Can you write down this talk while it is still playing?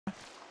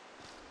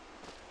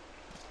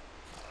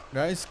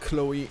Da ist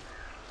Chloe.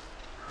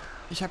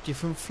 Ich habe die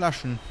 5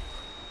 Flaschen.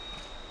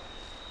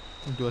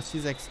 Und du hast die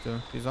 6.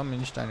 Wieso haben wir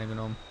nicht deine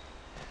genommen?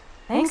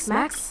 Thanks,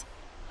 Max.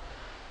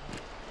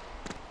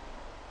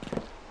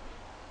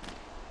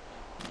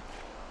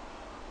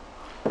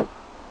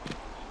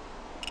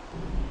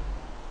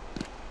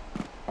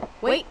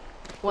 Wait,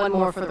 one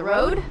more for the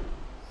road.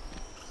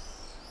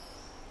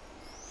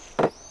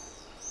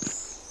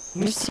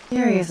 You're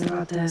serious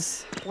about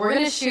this? We're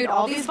gonna shoot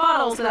all these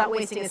bottles without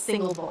wasting a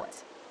single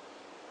bullet.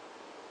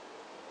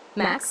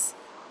 Max,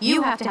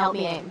 you have to help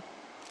me aim.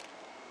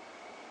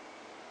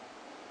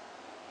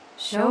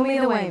 Show me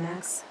the way,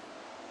 Max.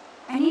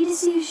 I need to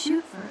see you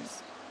shoot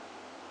first.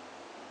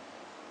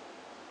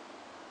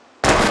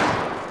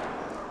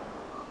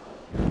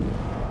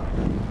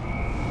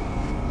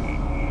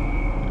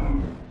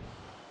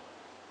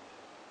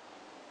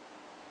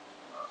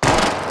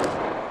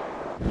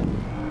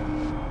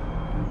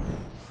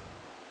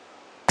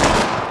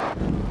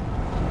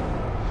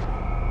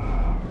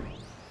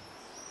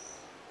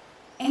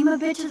 Aim a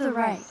bit to the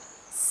right.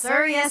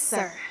 Sir, yes,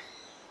 sir.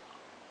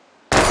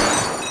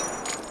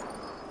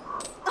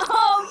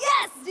 Oh,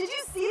 yes! Did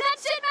you see that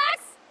shit,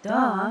 Max?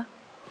 Duh.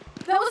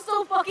 That was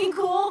so fucking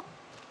cool.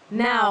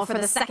 Now for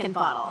the second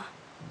bottle.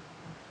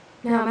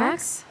 Now,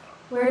 Max,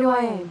 where do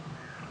I aim?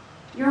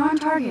 You're on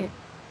target.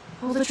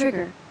 Pull the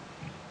trigger.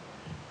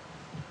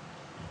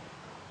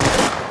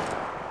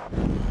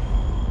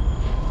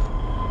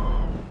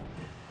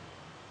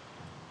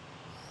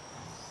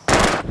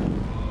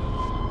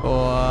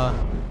 Oh.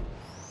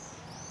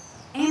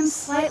 Aim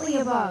slightly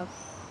above.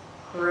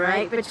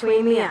 Right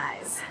between the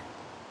eyes.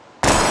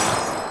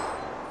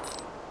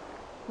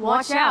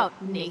 Watch out,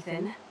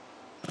 Nathan.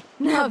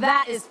 Now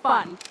that is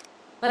fun.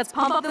 Let's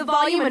pump up the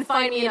volume and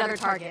find me another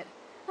target.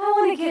 I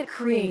want to get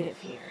creative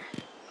here.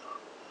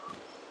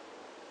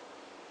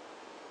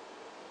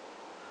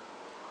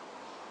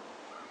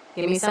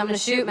 Give me something to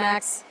shoot,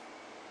 Max.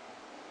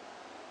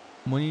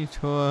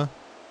 Monitor.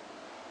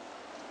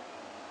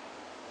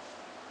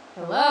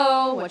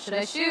 Hello, what should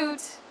I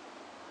shoot?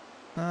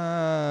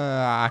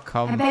 I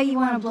Komm. bet you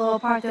want to blow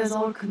apart those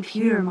old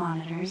computer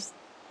monitors.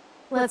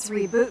 Let's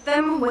reboot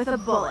them with a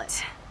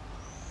bullet.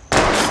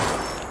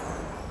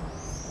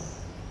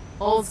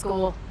 Old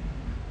school.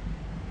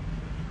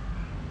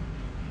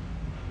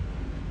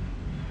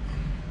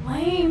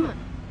 Lame.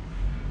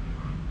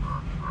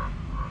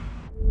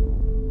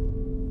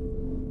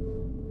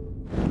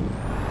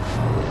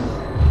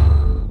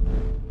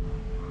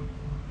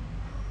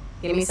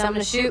 Give me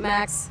something to shoot,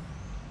 Max.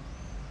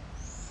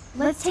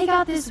 Let's take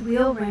out this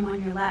wheel rim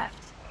on your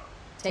left.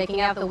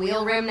 Taking out the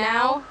wheel rim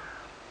now?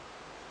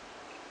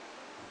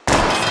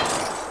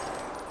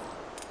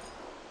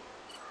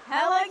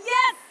 Hella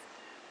yes!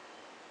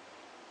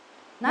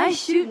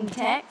 Nice shooting,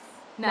 Tex.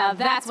 Now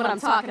that's what I'm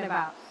talking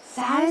about.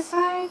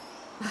 Satisfied?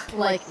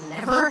 Like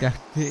never? Ich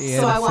dachte eher,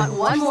 So I dass want er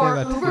one sich more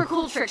selber uber trifft.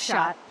 cool trick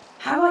shot.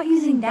 How about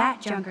using that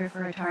junker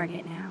for a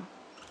target now?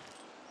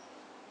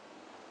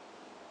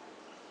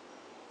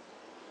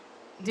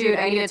 Dude,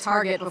 I need a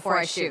target before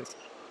I shoot.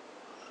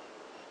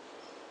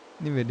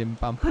 Nehmen wir den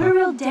Put a Bumper.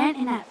 real dent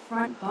in that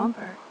front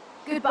bumper.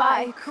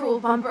 Goodbye, cruel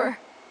bumper.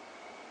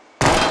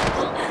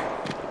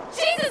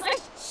 Jesus, I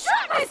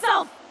shot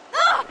myself!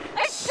 Ugh,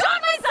 I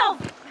shot myself!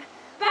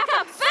 Back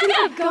up, back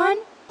Stupid up! gun?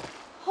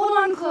 Hold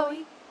on,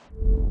 Chloe.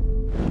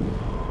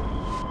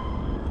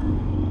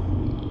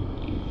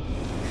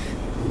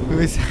 Wo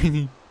ist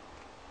Heini?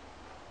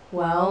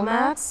 Well,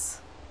 Max?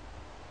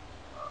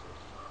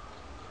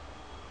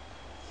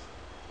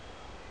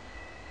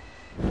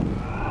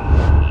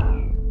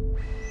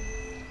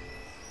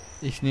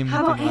 Ich nehme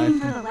How mit about dem aiming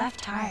for Reifen. the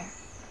left tire?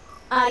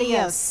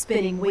 Adios,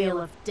 spinning wheel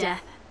of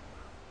death.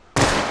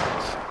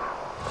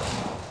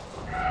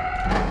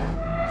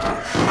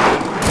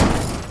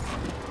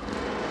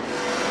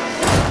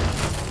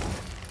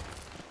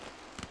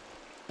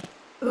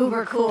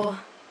 Uber cool.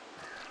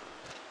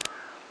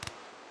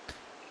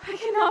 I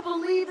cannot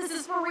believe this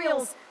is for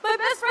reals. My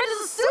best friend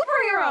is a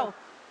superhero.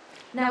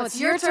 Now it's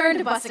your turn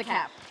to bust a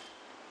cap.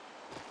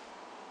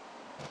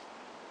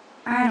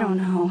 I don't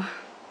know.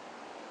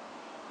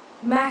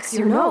 Max,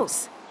 your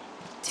nose.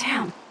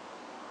 Damn.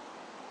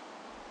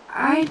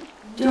 I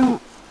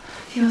don't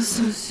feel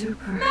so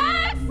super.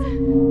 Max!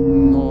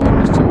 Oh,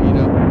 nicht schon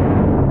wieder.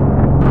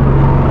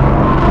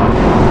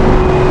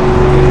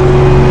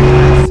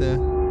 Scheiße.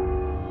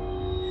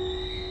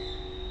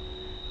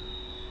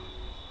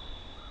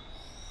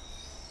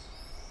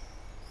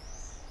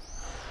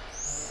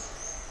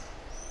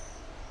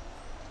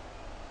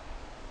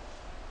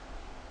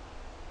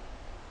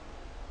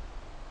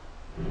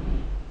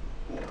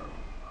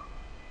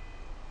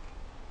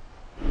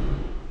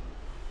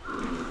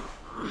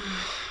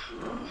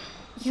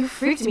 You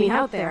freaked me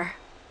out there.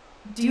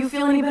 Do you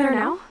feel any better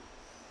now?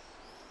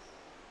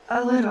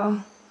 A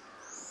little.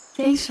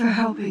 Thanks for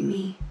helping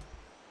me.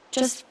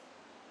 Just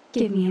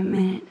give me a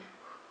minute.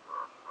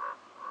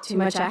 Too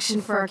much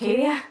action for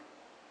Arcadia?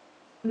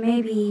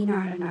 Maybe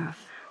not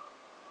enough.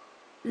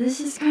 This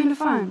is kind of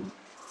fun.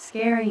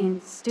 Scary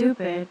and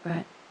stupid,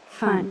 but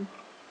fun.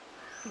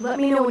 Let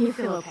me know when you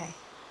feel okay.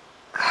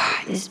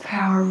 God, this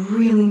power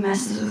really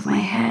messes with my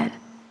head.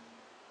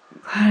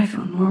 I'm glad I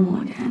feel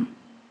normal again.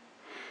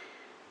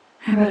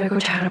 I better go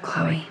chat up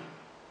Chloe.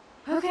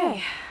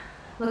 Okay.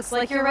 Looks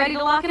like you're ready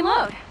to lock and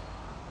load.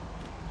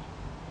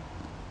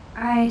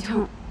 I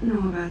don't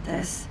know about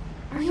this.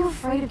 Are you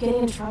afraid of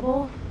getting in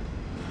trouble?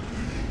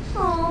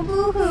 Oh,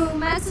 boo-hoo,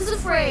 Max is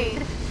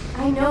afraid.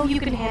 I know you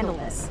can handle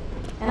this,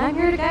 and I'm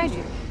here to guide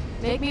you.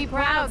 Make me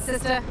proud,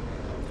 sister.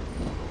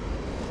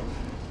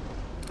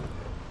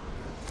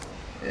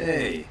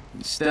 Hey,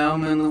 it's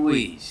Thelma and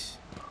Louise.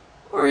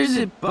 Or is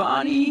it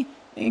Bonnie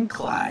and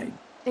Clyde?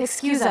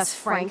 Excuse us,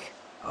 Frank.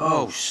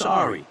 Oh,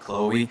 sorry,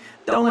 Chloe.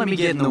 Don't let me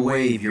get in the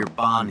way of your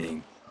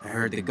bonding. I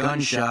heard the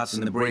gunshots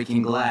and the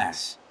breaking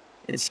glass.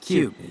 It's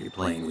cute that you're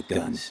playing with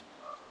guns.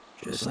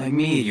 Just like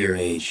me at your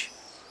age.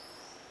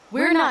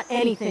 We're not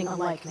anything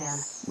alike, man.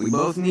 We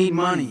both need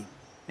money.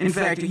 In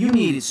fact, you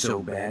need it so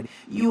bad,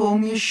 you owe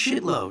me a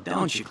shitload,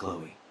 don't you,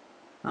 Chloe?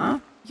 Huh?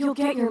 You'll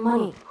get your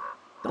money.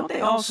 Don't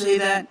they all say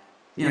that?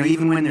 You know,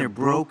 even when they're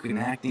broke and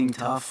acting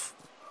tough?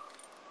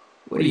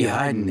 What are you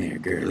hiding there,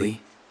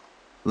 girlie?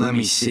 Let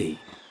me see.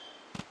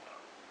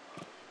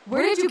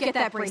 Where did you get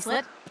that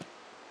bracelet?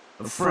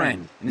 A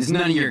friend, and it's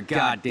none of your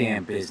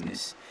goddamn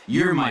business.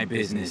 You're my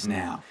business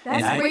now.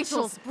 That's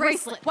Rachel's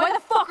bracelet. Why the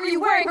fuck are you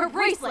wearing her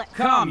bracelet?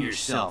 Calm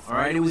yourself,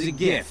 alright? It was a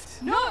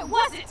gift. No, it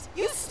wasn't.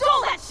 You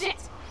stole that shit.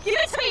 Give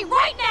it to me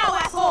right now,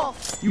 asshole.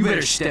 You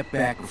better step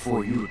back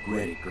before you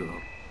regret it,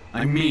 girl.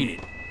 I mean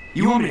it.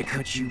 You want me to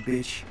cut you,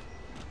 bitch?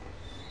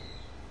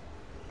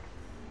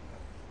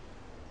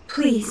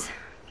 Please.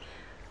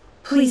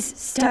 Please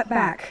step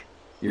back.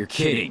 You're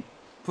kidding.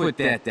 Put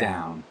that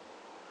down.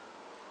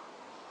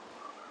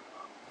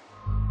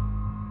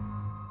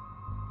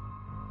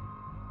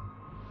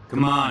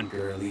 Come on,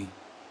 girlie.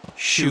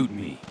 Shoot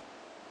me.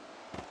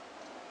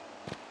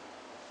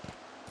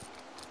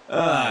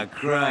 Ah,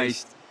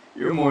 Christ.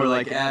 You're more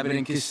like Abbott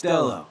and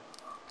Costello.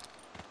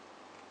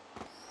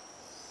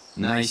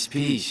 Nice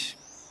piece.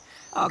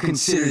 I'll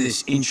consider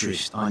this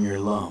interest on your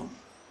loan.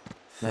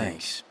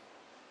 Thanks.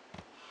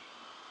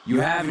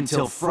 You have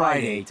until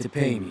Friday to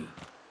pay me,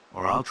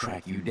 or I'll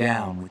track you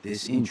down with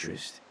this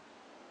interest.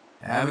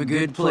 Have a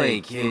good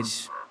play,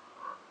 kids.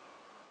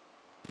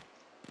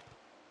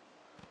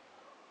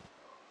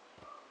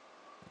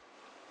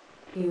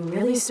 You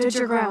really stood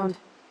your ground.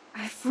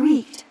 I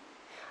freaked.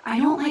 I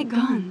don't like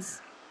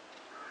guns.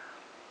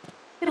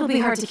 It'll be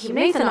hard to keep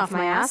Nathan off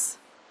my ass.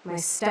 My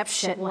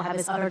step-shit will have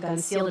his other gun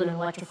sealed in an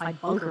electrified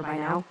bunker by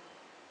now.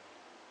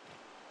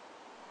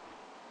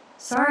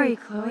 Sorry,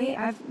 Chloe.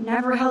 I've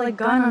never held a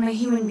gun on a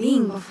human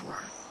being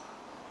before.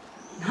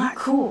 Not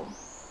cool.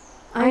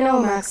 I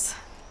know, Max.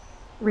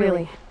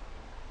 Really.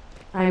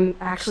 I'm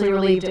actually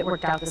relieved it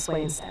worked out this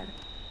way instead.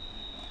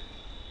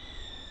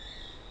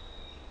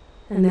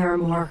 And there are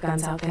more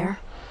guns out there.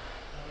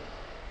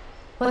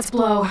 Let's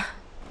blow.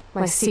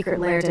 My secret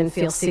lair didn't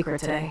feel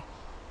secret today.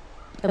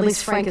 At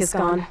least Frank is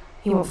gone.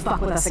 He won't fuck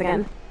with us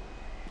again.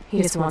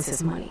 He just wants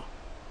his money.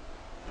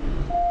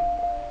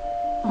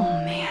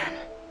 Oh man.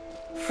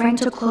 Frank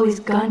took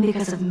Chloe's gun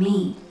because of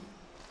me.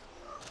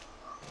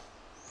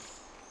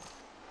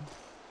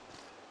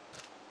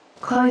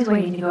 Chloe's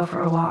waiting to go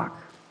for a walk.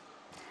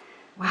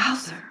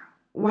 Wowzer.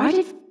 Why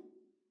did...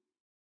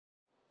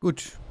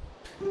 Gut.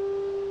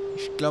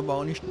 Ich glaube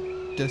auch nicht,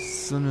 dass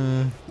so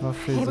eine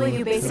Waffe I can't so believe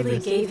you basically toll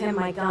ist. gave him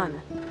my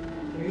gun.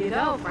 Here you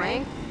go,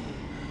 Frank.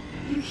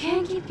 You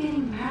can't keep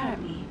getting mad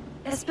at me.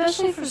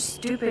 Especially for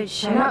stupid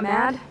shit. I'm not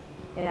mad.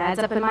 It adds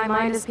up in my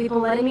mind as people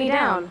letting me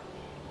down.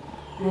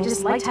 And I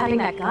just liked having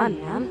that gun,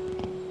 man.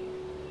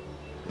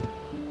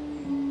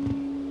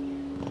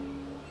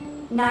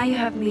 Now you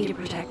have me to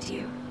protect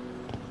you.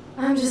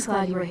 I'm just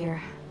glad you were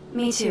here.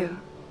 Me too.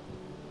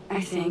 I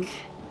think.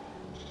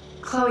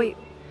 Chloe,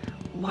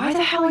 why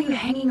the hell are you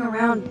hanging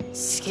around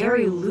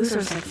scary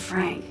losers like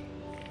Frank?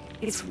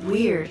 It's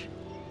weird.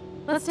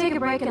 Let's take a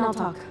break and I'll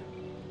talk.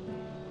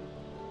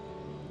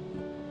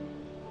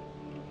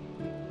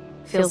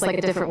 Feels like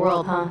a different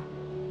world, huh?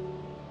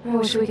 I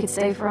wish we could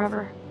stay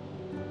forever.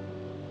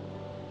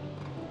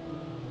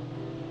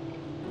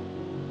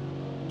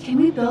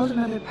 Can we build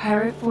another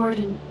pirate fort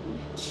and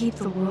keep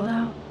the world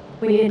out?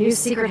 We need a new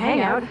secret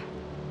hangout.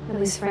 At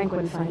least Frank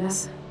wouldn't find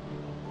us.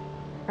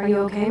 Are you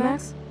okay,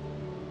 Max?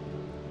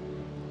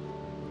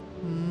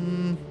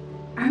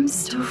 I'm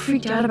still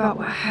freaked out about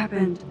what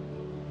happened.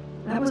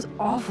 That was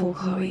awful,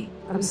 Chloe.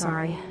 I'm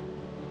sorry.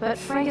 But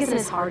Frank isn't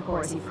as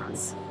hardcore as he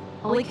fronts.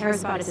 All he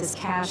cares about is his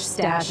cash,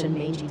 stash, and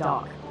mangy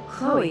dog.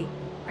 Chloe,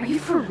 are you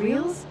for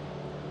reals?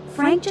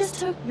 Frank just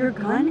took your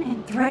gun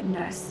and threatened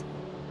us.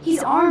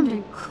 He's armed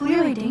and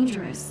clearly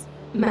dangerous.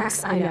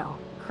 Max, I know.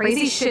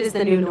 Crazy shit is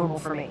the new normal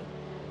for me.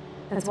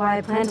 That's why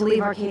I plan to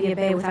leave Arcadia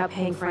Bay without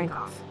paying Frank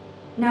off.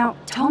 Now,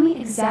 tell me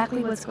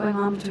exactly what's going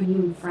on between you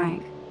and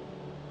Frank.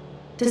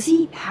 Does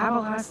he have a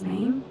last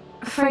name?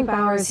 Frank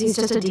Bowers, he's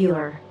just a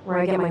dealer, where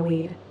I get my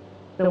weed.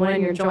 The one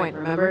in your joint,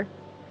 remember?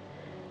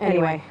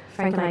 Anyway,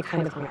 Frank and I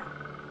kind of hung out.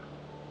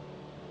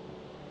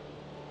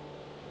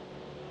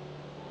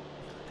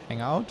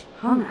 Hang out?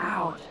 Hung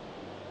out?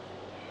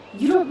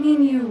 You don't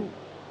mean you...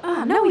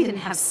 No, we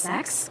didn't have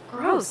sex.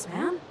 Gross,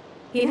 man.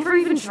 He never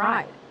even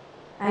tried.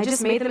 I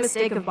just made the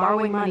mistake of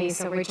borrowing money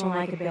so Rachel and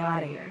I could bail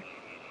out of here.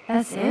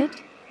 That's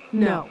it?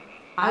 No.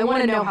 I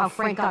want to know how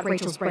Frank got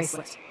Rachel's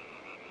bracelet.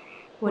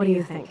 What do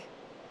you think?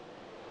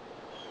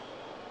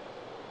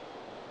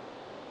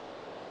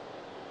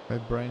 My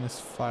brain is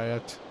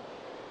fired.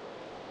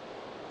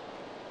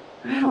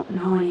 I don't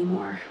know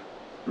anymore.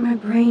 My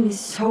brain is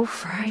so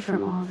fried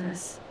from all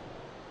this.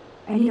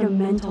 I need a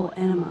mental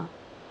enema.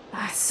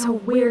 It's so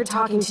weird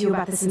talking to you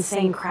about this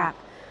insane crap.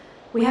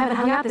 We haven't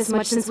hung out this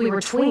much since we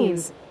were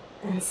tweens,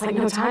 and it's like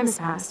no time has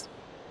passed.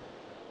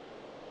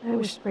 I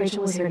wish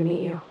Rachel was here to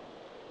meet you.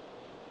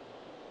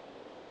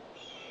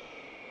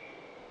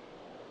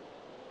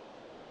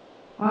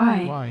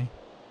 Why? Why?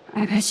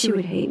 I bet she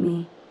would hate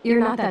me. You're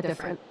not that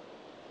different.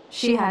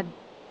 She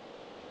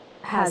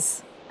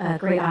has a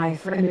great eye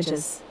for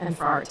images and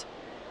for art.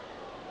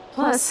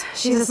 Plus,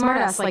 she's a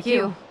smartass like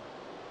you.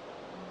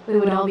 We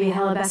would all be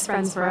hella best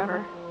friends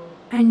forever.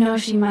 I know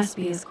she must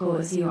be as cool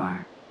as you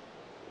are.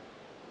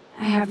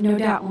 I have no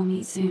doubt we'll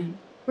meet soon.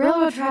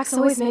 Railroad tracks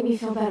always make me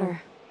feel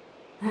better.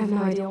 I have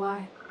no idea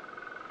why.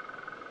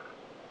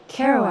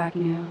 Kerouac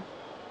knew.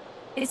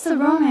 It's the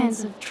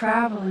romance of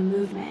travel and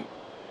movement.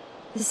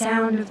 The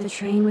sound of the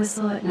train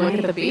whistle at night.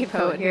 Look at the beat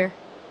poet here.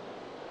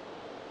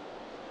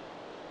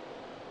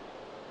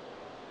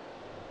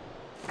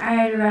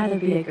 I'd rather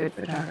be a good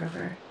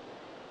photographer.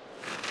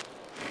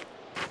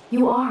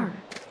 You are.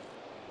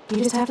 You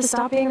just have to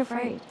stop being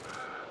afraid.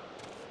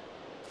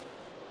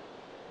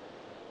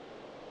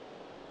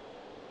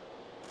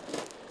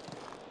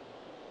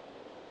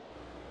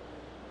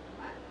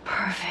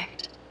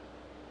 Perfect.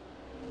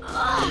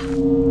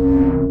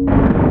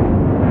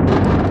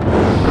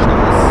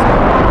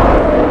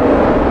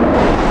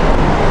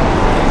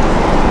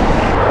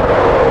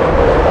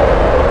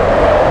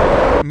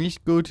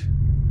 Nicht gut.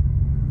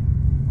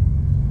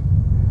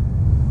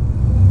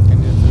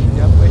 Kann jetzt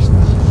irgendwie abbrechen.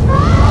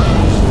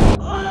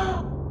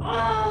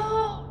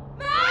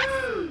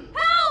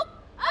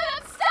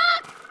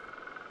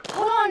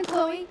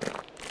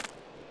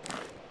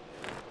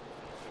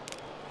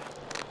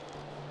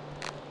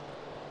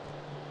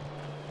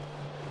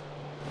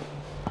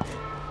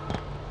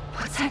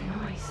 What's that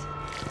noise?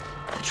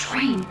 The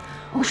train.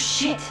 Oh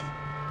shit.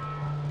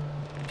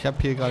 Ich habe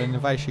hier gerade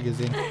eine Weiche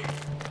gesehen.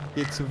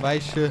 Geh zu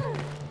Weiche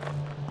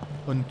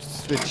und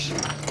Switch.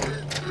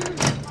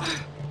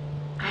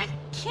 I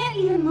can't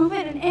even move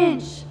it an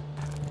inch.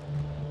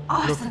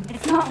 Awesome.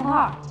 It's not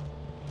locked.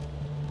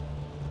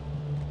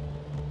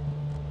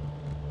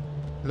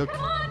 Look.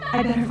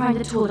 I better find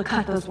a tool to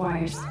cut those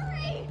wires.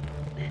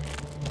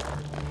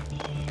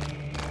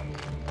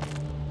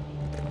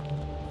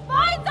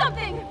 Find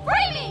something!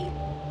 Free me!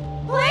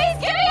 Please,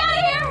 get me out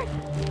of here!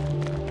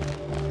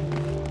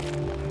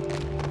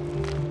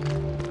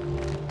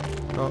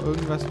 Doch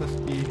irgendwas, was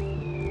die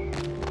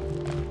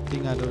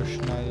Dinger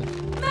durchschneidet.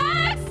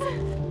 Max!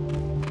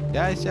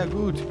 Ja, ist ja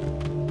gut.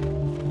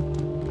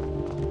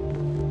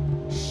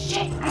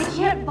 Shit, I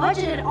can't budge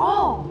it at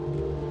all.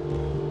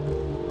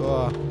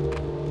 Boah.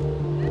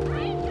 The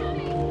train's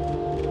coming!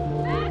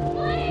 Max,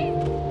 please!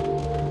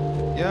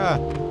 Ja.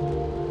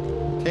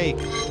 Take.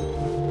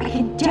 I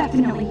can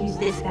definitely use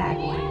this bad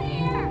Get me boy. out of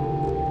here!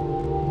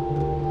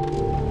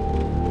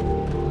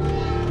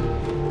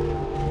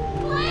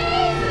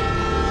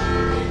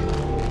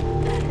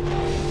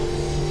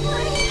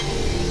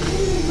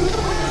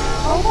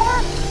 Over?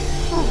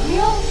 For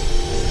real?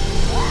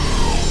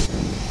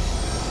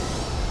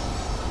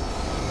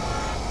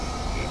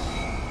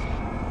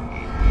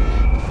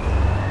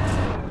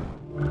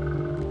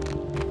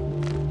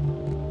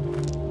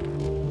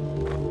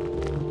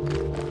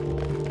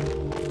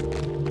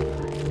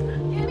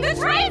 The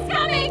train's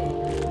coming!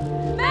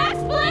 Max,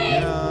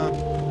 please! Ja.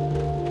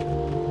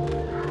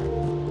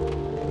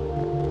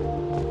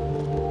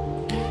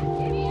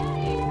 Get me out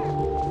of here!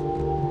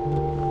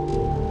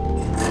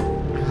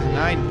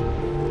 Nein.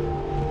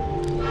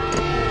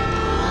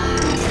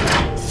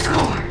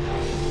 Score.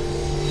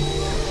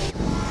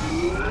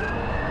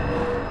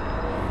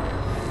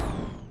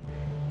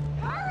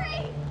 Hurry!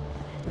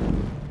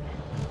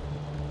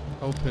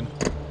 Open.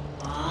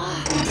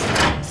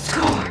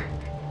 Score.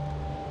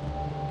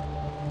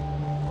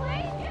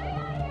 Please, get me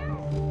out of here!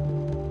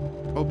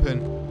 Open.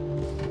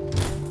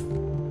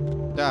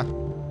 Da.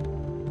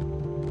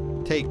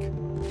 Take.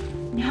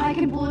 Now I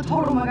can pull a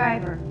total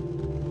MacGyver.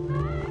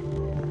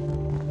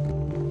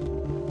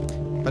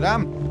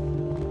 Verdammt.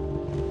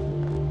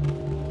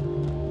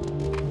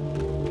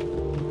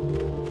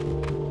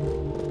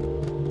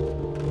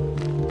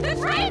 The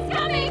train's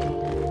coming!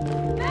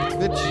 Max,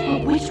 Switch.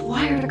 But which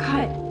wire to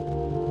cut?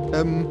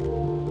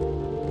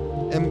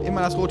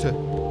 Immer das rote.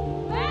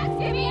 Max,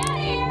 get me out of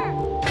here!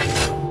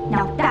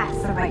 Now that's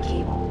the right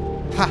cable.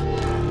 Ha.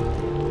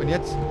 Und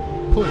jetzt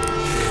pull.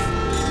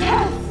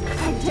 Yes,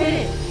 I did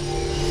it.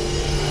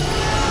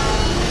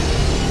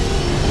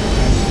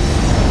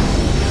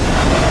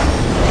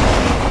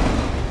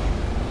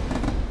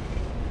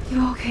 You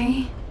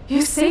okay?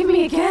 You saved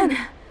me again.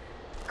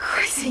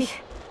 Crazy.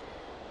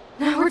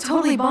 Now we're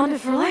totally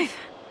bonded for life.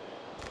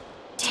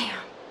 Damn,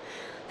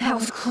 that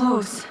was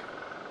close.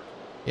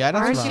 Ja,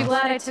 das Aren't you war's.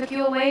 glad I took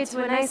you away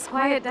to a nice,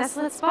 quiet,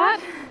 desolate spot?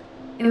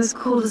 It was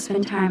cool to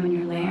spend time in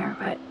your lair,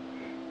 but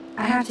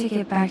I have to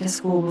get back to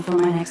school before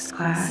my next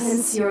class.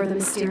 Since you're the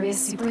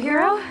mysterious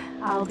superhero,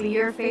 I'll be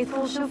your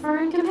faithful chauffeur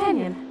and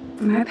companion.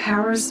 My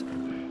powers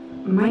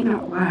might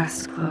not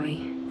last,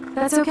 Chloe.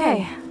 That's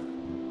okay.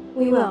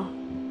 We will.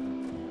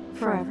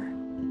 Forever.